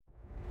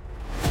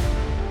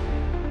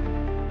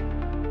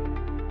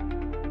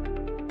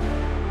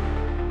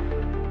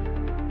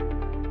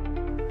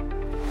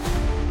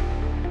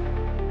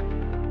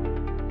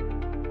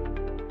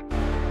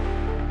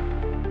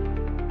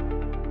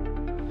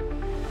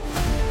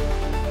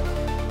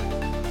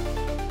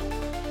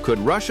Could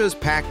Russia's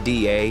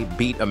pak-da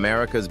beat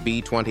America's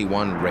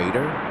B-21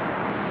 Raider?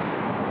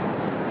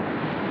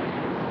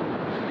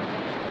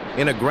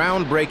 In a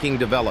groundbreaking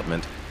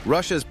development,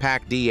 Russia's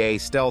pak-da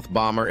stealth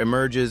bomber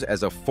emerges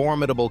as a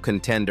formidable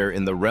contender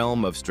in the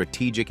realm of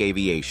strategic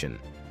aviation.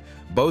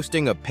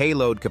 Boasting a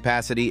payload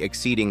capacity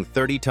exceeding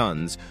 30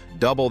 tons,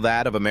 double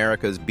that of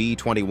America's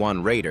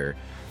B-21 Raider,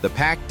 the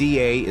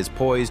pak-da is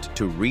poised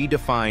to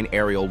redefine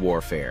aerial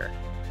warfare.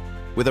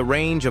 With a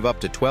range of up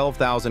to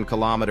 12,000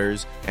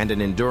 kilometers and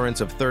an endurance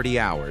of 30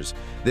 hours,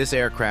 this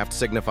aircraft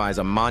signifies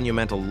a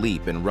monumental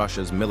leap in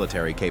Russia's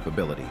military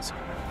capabilities.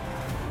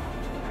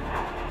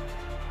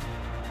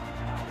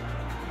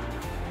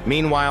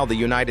 Meanwhile, the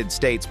United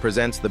States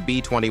presents the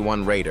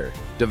B-21 Raider,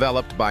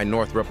 developed by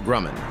Northrop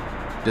Grumman.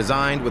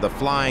 Designed with a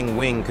flying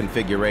wing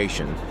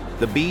configuration,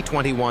 the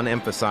B-21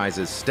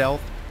 emphasizes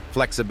stealth,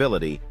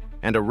 flexibility,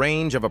 and a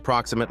range of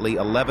approximately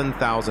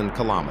 11,000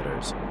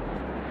 kilometers.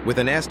 With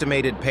an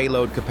estimated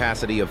payload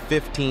capacity of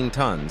 15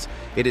 tons,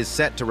 it is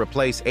set to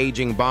replace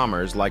aging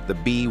bombers like the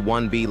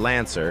B-1B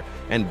Lancer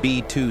and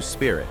B-2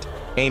 Spirit,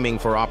 aiming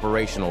for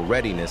operational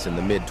readiness in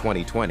the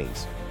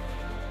mid-2020s.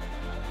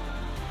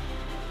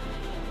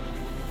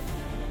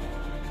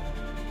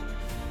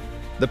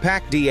 The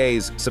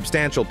pak-da's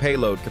substantial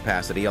payload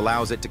capacity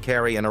allows it to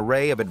carry an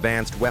array of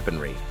advanced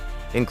weaponry,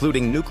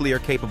 including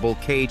nuclear-capable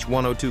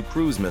Kh-102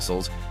 cruise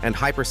missiles and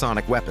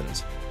hypersonic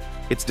weapons.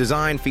 Its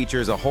design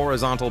features a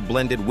horizontal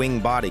blended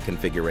wing-body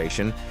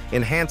configuration,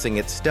 enhancing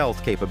its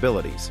stealth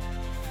capabilities.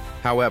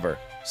 However,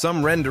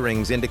 some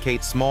renderings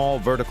indicate small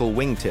vertical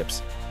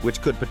wingtips,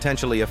 which could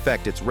potentially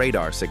affect its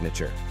radar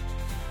signature.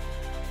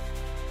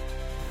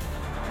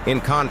 In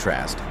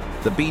contrast,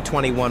 the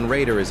B-21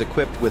 Raider is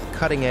equipped with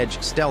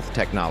cutting-edge stealth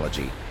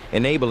technology,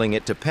 enabling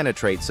it to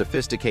penetrate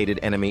sophisticated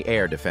enemy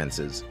air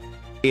defenses.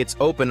 Its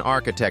open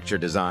architecture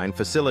design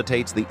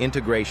facilitates the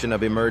integration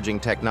of emerging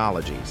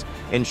technologies,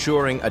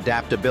 ensuring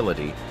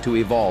adaptability to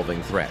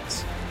evolving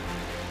threats.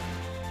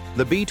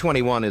 The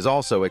B-21 is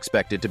also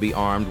expected to be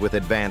armed with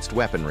advanced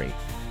weaponry,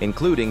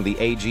 including the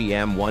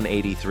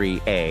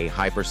AGM-183A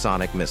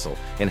hypersonic missile,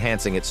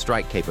 enhancing its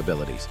strike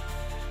capabilities.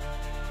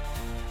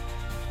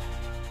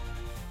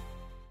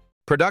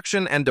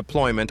 Production and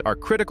deployment are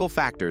critical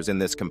factors in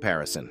this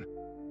comparison.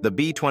 The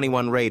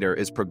B-21 Raider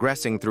is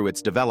progressing through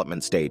its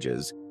development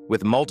stages,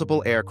 with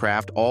multiple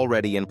aircraft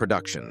already in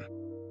production.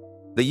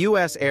 The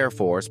U.S. Air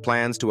Force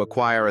plans to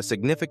acquire a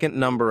significant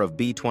number of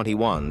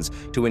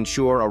B-21s to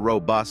ensure a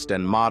robust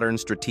and modern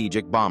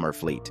strategic bomber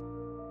fleet.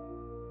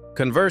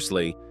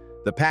 Conversely,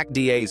 the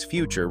pak-da's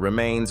future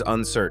remains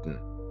uncertain.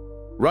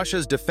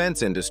 Russia's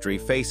defense industry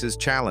faces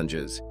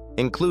challenges,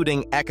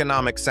 including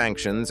economic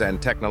sanctions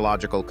and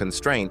technological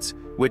constraints,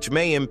 which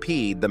may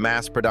impede the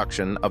mass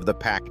production of the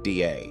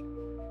pak-da.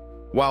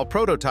 While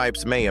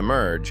prototypes may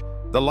emerge,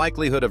 the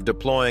likelihood of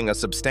deploying a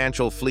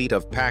substantial fleet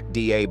of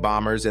pak-da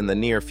bombers in the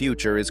near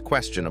future is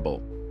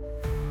questionable.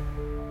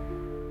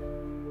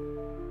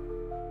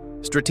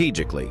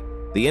 Strategically,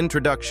 the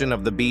introduction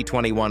of the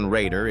B-21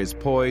 Raider is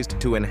poised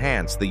to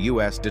enhance the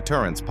U.S.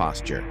 deterrence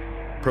posture,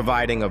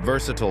 providing a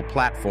versatile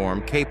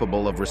platform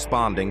capable of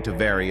responding to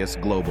various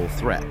global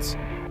threats.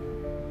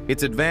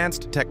 Its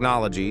advanced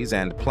technologies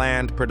and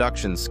planned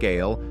production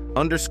scale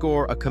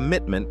underscore a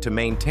commitment to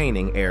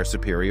maintaining air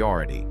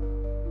superiority.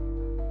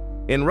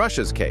 In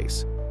Russia's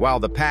case, while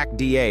the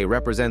pak-da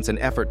represents an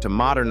effort to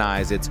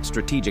modernize its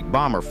strategic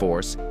bomber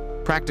force,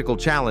 practical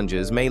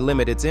challenges may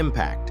limit its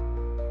impact.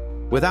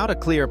 Without a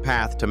clear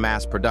path to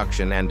mass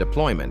production and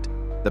deployment,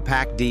 the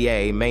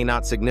pak-da may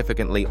not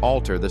significantly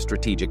alter the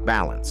strategic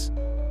balance.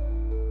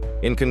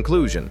 In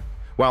conclusion,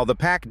 while the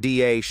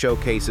pak-da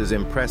showcases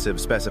impressive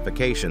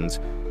specifications,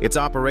 its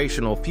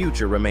operational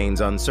future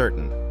remains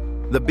uncertain.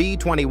 The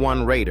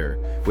B-21 Raider,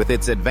 with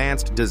its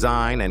advanced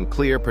design and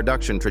clear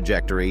production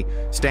trajectory,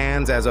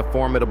 stands as a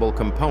formidable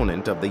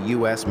component of the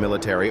U.S.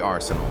 military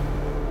arsenal.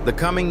 The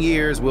coming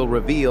years will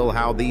reveal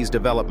how these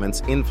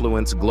developments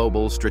influence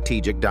global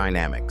strategic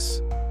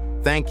dynamics.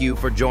 Thank you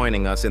for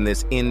joining us in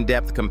this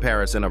in-depth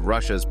comparison of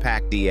Russia's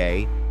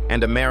pak-da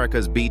and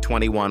America's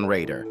B-21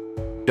 Raider.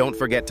 Don't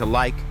forget to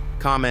like,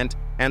 comment,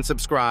 and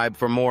subscribe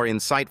for more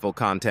insightful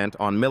content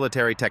on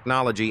military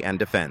technology and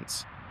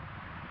defense.